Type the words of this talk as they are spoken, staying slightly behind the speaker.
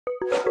Hey,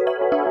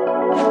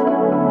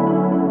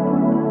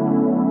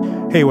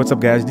 what's up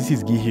guys? This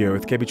is Guy here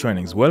with KB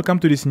Trainings. Welcome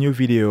to this new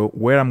video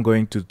where I'm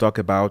going to talk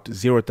about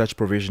zero-touch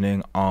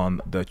provisioning on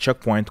the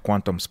Checkpoint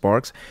Quantum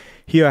Sparks.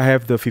 Here I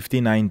have the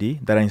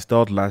 1590 that I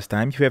installed last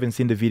time. If you haven't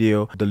seen the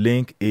video, the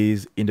link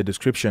is in the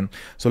description.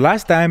 So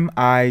last time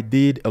I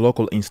did a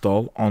local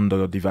install on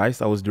the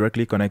device. I was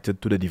directly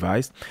connected to the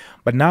device.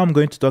 But now I'm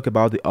going to talk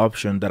about the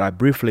option that I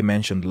briefly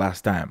mentioned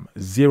last time.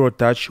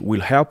 Zero-touch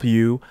will help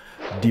you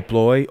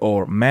deploy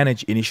or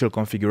manage initial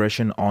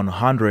configuration on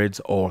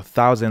hundreds or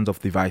thousands of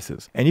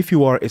devices. And if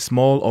you are a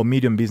small or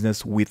medium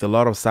business with a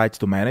lot of sites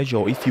to manage,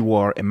 or if you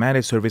are a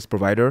managed service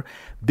provider,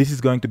 this is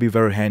going to be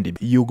very handy.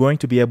 You're going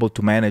to be able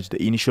to manage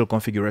the initial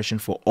configuration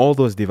for all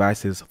those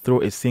devices through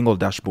a single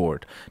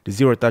dashboard, the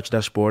zero-touch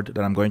dashboard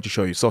that I'm going to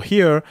show you. So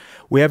here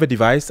we have a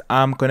device.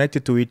 I'm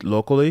connected to it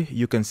locally.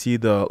 You can see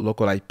the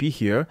local IP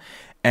here.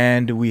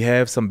 And we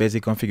have some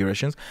basic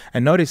configurations.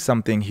 And notice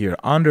something here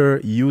under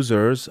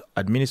users,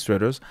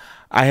 administrators,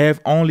 I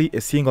have only a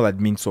single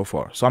admin so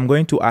far. So I'm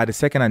going to add a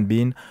second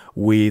admin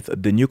with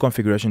the new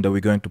configuration that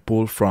we're going to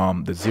pull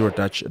from the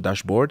zero-touch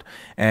dashboard.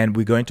 And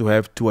we're going to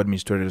have two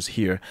administrators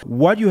here.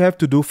 What you have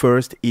to do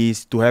first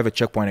is to have a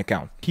Checkpoint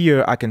account.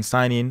 Here I can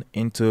sign in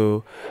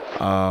into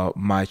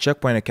my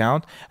Checkpoint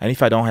account. And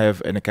if I don't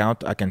have an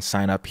account, I can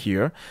sign up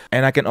here.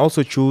 And I can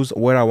also choose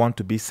where I want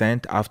to be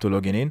sent after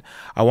logging in.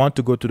 I want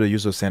to go to the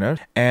user center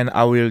and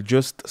I will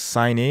just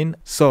sign in.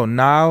 So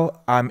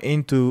now I'm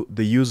into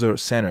the user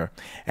center.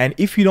 And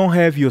if you don't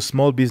have your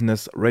small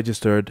business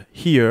registered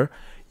here,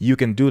 you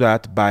can do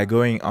that by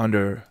going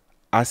under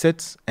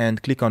assets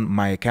and click on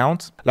my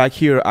account. Like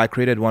here, I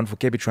created one for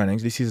KB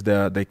Trainings. This is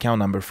the account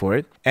number for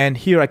it. And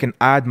here I can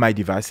add my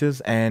devices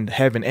and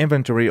have an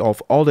inventory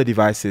of all the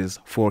devices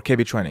for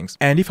KB Trainings.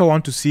 And if I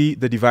want to see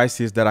the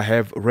devices that I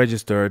have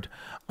registered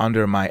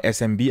under my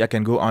SMB, I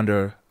can go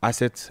under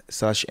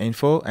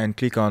assets/info and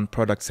click on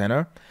product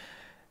center.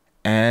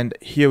 And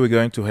here we're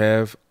going to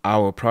have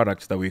our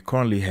products that we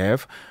currently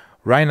have.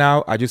 Right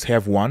now, I just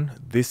have one.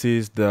 This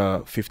is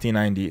the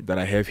 1590 that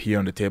I have here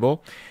on the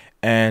table.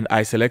 And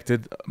I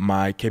selected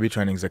my KB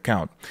Trainings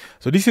account.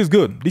 So this is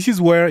good. This is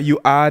where you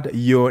add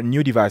your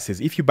new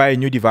devices. If you buy a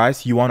new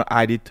device, you want to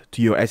add it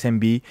to your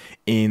SMB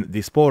in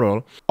this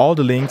portal. All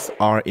the links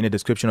are in the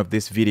description of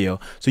this video.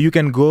 So you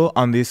can go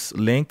on this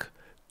link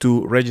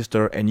to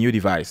register a new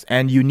device.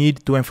 And you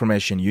need two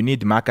information. You need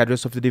the MAC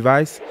address of the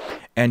device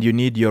and you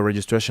need your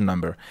registration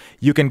number.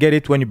 You can get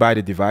it when you buy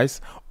the device,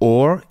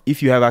 or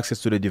if you have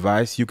access to the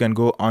device, you can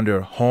go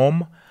under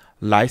Home,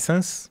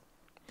 License,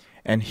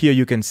 and here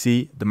you can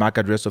see the MAC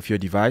address of your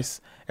device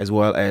as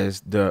well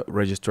as the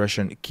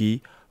registration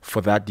key for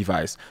that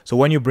device. So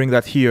when you bring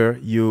that here,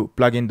 you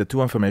plug in the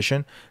two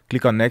information,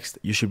 click on next,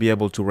 you should be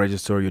able to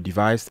register your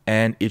device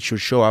and it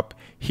should show up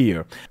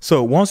here.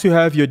 So once you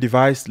have your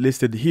device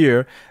listed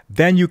here,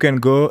 then you can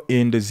go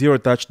in the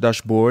zero-touch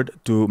dashboard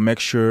to make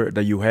sure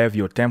that you have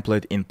your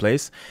template in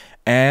place.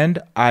 And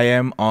I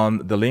am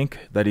on the link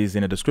that is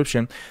in the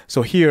description.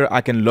 So here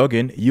I can log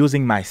in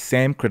using my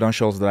same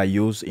credentials that I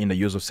use in the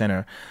user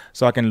center.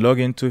 So I can log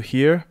into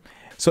here.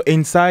 So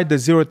inside the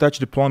zero-touch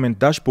deployment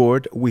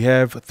dashboard, we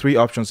have three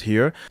options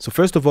here. So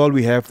first of all,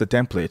 we have the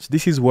templates.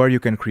 This is where you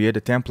can create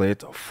a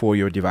template for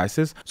your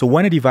devices. So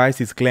when a device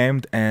is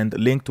claimed and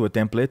linked to a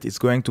template, it's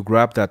going to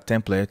grab that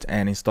template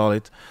and install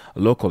it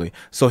locally.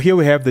 So here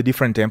we have the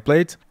different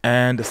templates.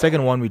 And the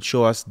second one will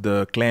show us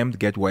the claimed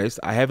gateways.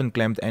 I haven't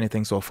claimed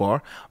anything so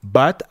far,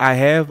 but I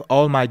have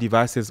all my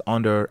devices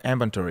under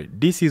inventory.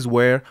 This is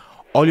where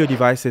all your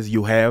devices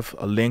you have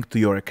a link to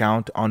your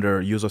account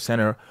under user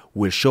center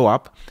will show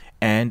up.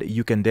 And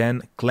you can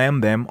then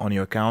claim them on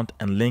your account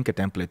and link a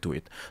template to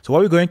it. So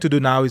what we're going to do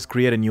now is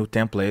create a new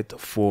template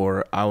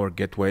for our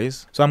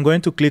gateways. So I'm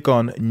going to click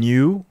on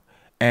New,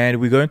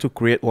 and we're going to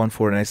create one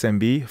for an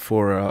SMB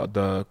for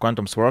the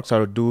Quantum Sparks.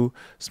 I'll do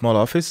Small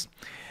Office,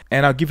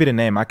 and I'll give it a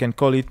name. I can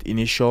call it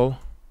initial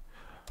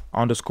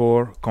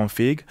underscore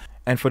config.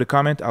 And for the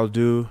comment, I'll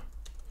do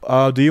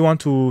do you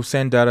want to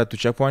send data to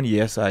Checkpoint?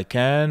 Yes, I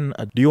can.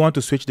 Do you want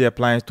to switch the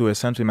appliance to a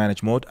centrally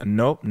managed mode?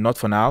 No, not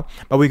for now.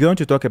 But we're going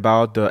to talk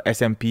about the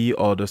SMP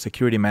or the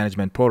security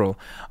management portal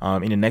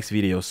in the next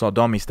video, so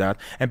don't miss that.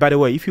 And by the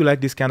way, if you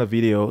like this kind of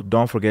video,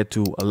 don't forget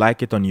to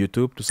like it on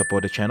YouTube to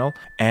support the channel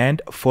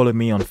and follow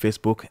me on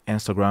Facebook,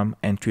 Instagram,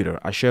 and Twitter.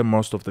 I share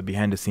most of the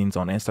behind the scenes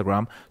on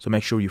Instagram, so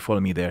make sure you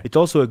follow me there. It's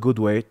also a good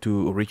way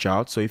to reach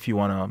out. So if you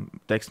want to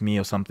text me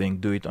or something,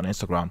 do it on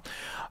Instagram.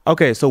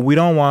 Okay, so we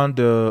don't want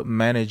the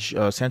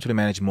centrally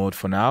managed mode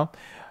for now.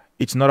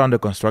 It's not under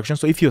construction.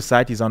 So if your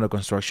site is under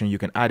construction, you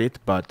can add it,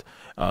 but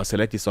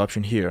select this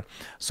option here.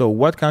 So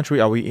what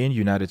country are we in?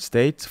 United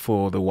States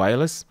for the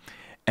wireless.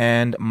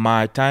 And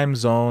my time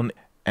zone,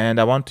 and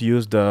I want to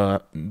use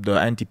the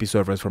NTP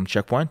servers from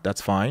Checkpoint.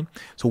 That's fine.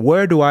 So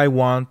where do I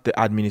want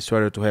the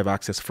administrator to have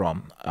access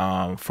from?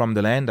 From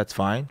the LAN, that's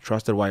fine.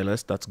 Trusted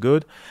wireless, that's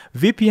good.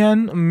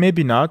 VPN,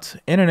 maybe not.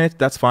 Internet,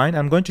 that's fine.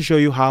 I'm going to show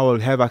you how I'll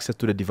have access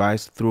to the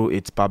device through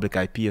its public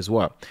IP as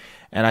well.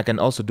 and I can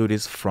also do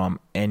this from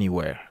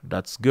anywhere.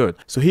 That's good.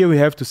 So here we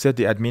have to set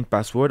the admin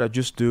password. I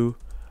just do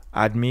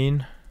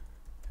admin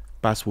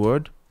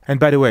password. And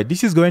by the way,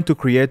 this is going to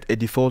create a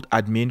default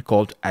admin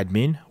called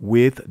admin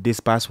with this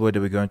password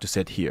that we're going to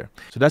set here.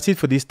 So that's it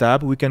for this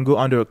tab. We can go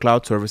under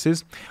cloud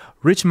services,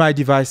 reach my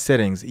device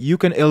settings. You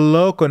can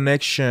allow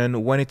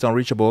connection when it's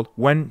unreachable.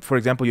 When, for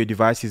example, your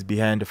device is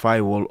behind the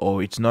firewall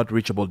or it's not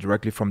reachable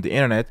directly from the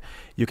internet,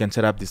 you can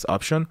set up this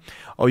option,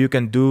 or you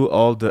can do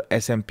all the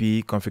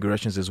SMP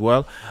configurations as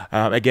well.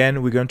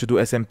 Again, we're going to do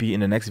SMP in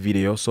the next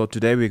video. So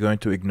today we're going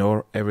to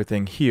ignore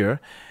everything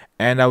here.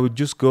 And I would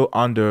just go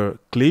under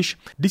Clish.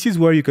 This is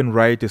where you can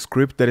write a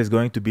script that is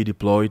going to be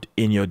deployed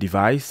in your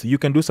device. You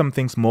can do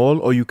something small,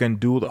 or you can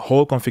do the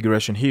whole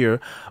configuration here.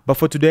 But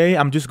for today,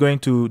 I'm just going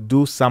to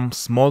do some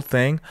small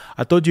thing.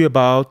 I told you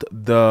about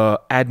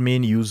the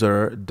admin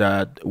user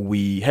that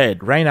we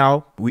had. Right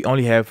now, we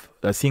only have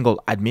a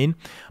single admin,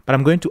 but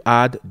I'm going to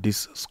add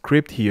this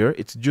script here.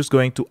 It's just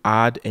going to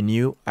add a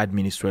new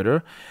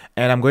administrator,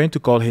 and I'm going to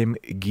call him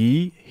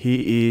Guy.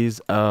 He is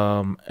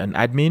an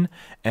admin,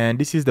 and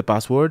this is the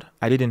password.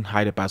 I didn't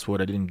hide the password.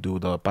 I didn't do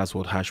the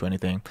password hash or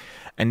anything.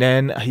 And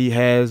then he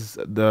has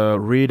the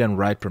read and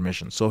write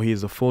permission. So he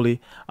is a fully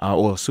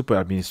or super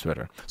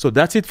administrator. So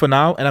that's it for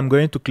now. And I'm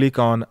going to click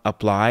on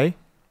apply,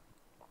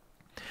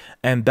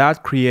 and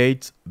that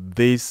creates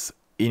this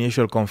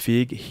initial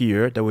config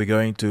here that we're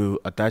going to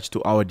attach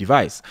to our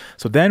device.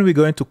 So then we're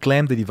going to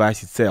claim the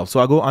device itself. So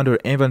I'll go under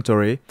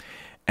inventory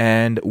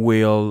and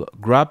we'll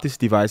grab this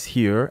device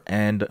here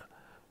and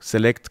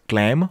select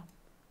claim.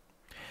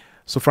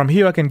 So from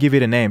here I can give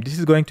it a name. This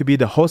is going to be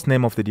the host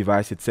name of the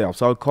device itself.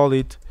 So I'll call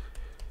it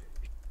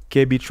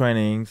KB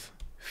Trainings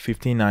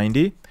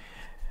 1590,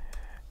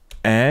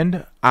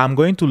 and I'm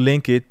going to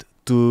link it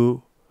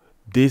to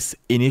this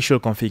initial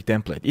config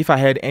template. If I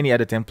had any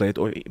other template,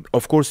 or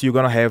of course you're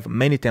gonna have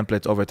many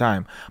templates over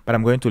time, but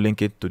I'm going to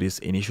link it to this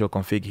initial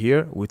config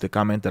here with the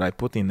comment that I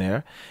put in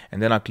there,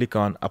 and then I'll click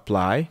on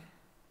apply.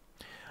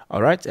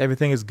 All right,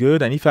 everything is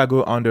good. And if I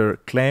go under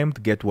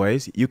claimed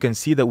gateways, you can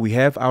see that we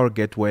have our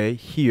gateway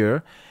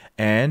here,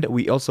 and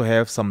we also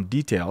have some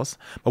details,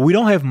 but we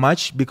don't have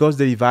much because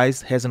the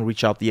device hasn't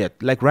reached out yet.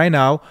 Like right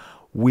now,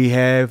 we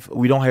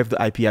don't have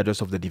the IP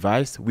address of the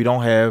device. We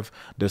don't have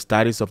the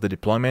status of the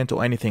deployment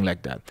or anything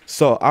like that.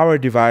 So our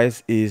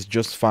device is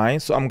just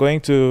fine. So I'm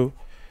going to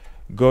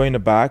go in the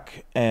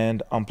back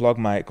and unplug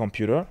my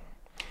computer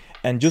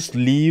and just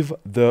leave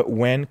the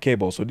WAN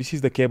cable. So this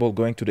is the cable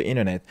going to the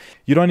internet.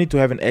 You don't need to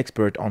have an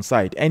expert on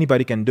site.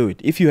 Anybody can do it.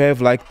 If you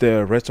have like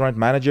the restaurant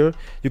manager,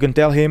 you can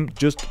tell him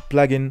just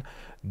plug in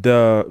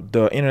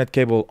the internet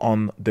cable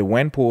on the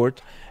WAN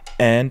port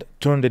and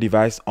turn the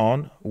device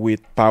on with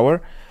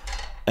power.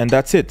 And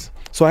that's it.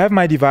 So I have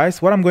my device.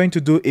 What I'm going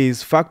to do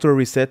is factory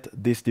reset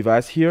this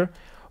device here.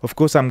 Of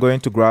course, I'm going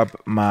to grab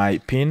my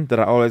pin that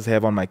I always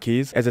have on my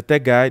keys. As a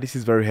tech guy, this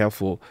is very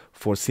helpful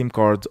for SIM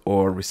cards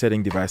or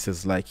resetting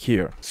devices like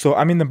here. So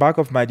I'm in the back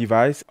of my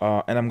device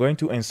and I'm going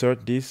to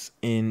insert this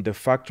in the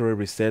factory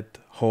reset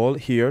hole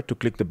here to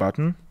click the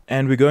button.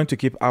 And we're going to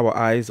keep our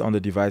eyes on the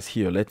device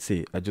here. Let's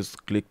see. I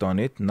just clicked on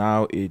it.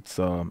 Now it's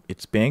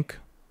pink.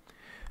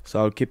 So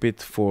I'll keep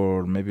it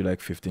for maybe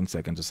like 15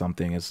 seconds or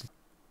something.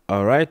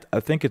 All right, I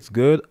think it's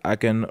good. I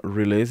can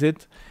release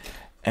it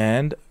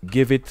and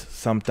give it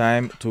some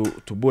time to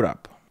boot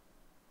up.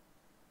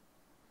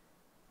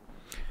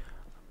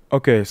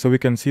 Okay, so we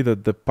can see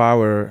that the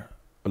power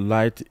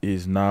light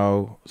is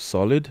now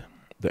solid.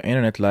 The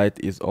internet light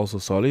is also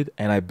solid,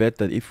 and I bet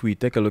that if we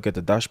take a look at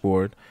the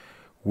dashboard,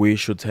 we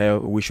should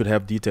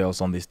have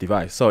details on this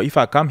device. So if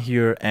I come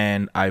here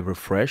and I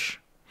refresh,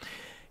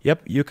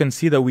 yep, you can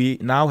see that we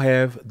now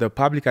have the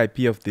public IP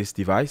of this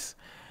device.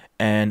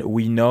 And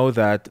we know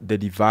that the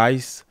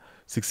device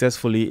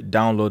successfully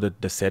downloaded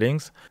the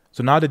settings.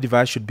 So now the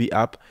device should be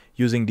up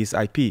using this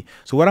IP.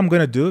 So what I'm going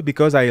to do,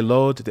 because I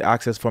allowed the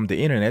access from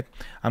the internet,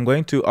 I'm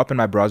going to open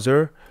my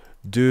browser,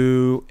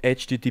 do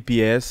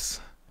HTTPS,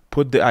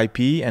 put the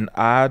IP, and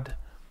add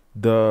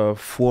the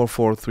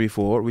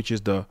 4434, which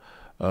is the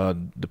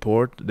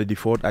port, the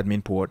default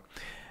admin port.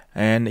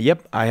 And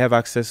yep, I have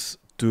access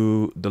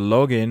to the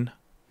login.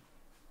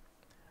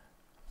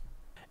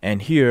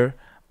 And here,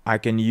 I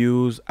can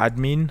use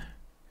admin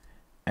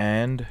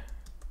and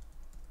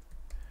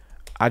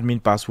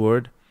admin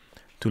password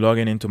to log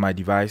into my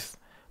device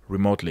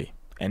remotely.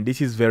 And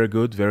this is very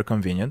good, very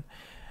convenient.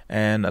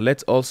 And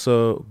let's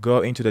also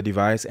go into the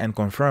device and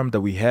confirm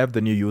that we have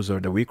the new user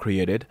that we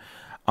created.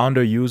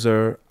 Under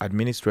user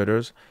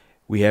administrators,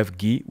 we have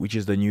Guy, which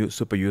is the new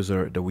super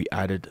user that we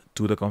added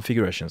to the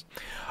configurations.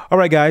 All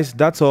right, guys,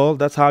 that's all.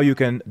 That's how you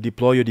can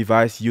deploy your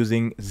device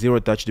using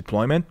zero-touch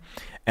deployment.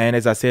 And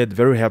as I said,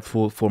 very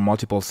helpful for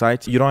multiple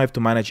sites. You don't have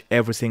to manage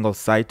every single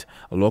site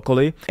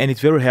locally. And it's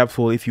very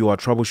helpful if you are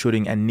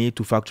troubleshooting and need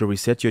to factory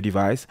reset your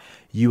device.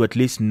 You at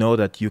least know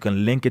that you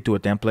can link it to a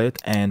template,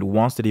 and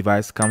once the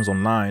device comes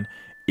online,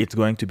 it's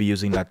going to be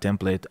using that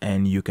template,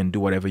 and you can do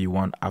whatever you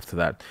want after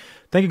that.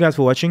 Thank you guys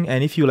for watching,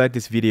 and if you like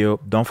this video,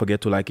 don't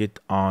forget to like it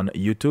on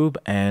YouTube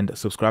and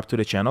subscribe to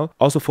the channel.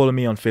 Also follow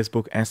me on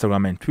Facebook,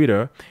 Instagram, and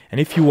Twitter. And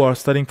if you are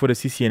studying for the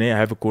CCNA, I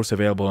have a course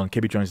available on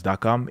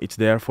kbetronics.com. It's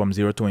there from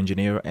zero to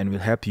engineer and will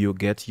help you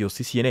get your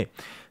CCNA.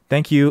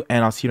 Thank you,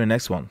 and I'll see you in the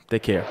next one.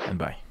 Take care and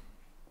bye.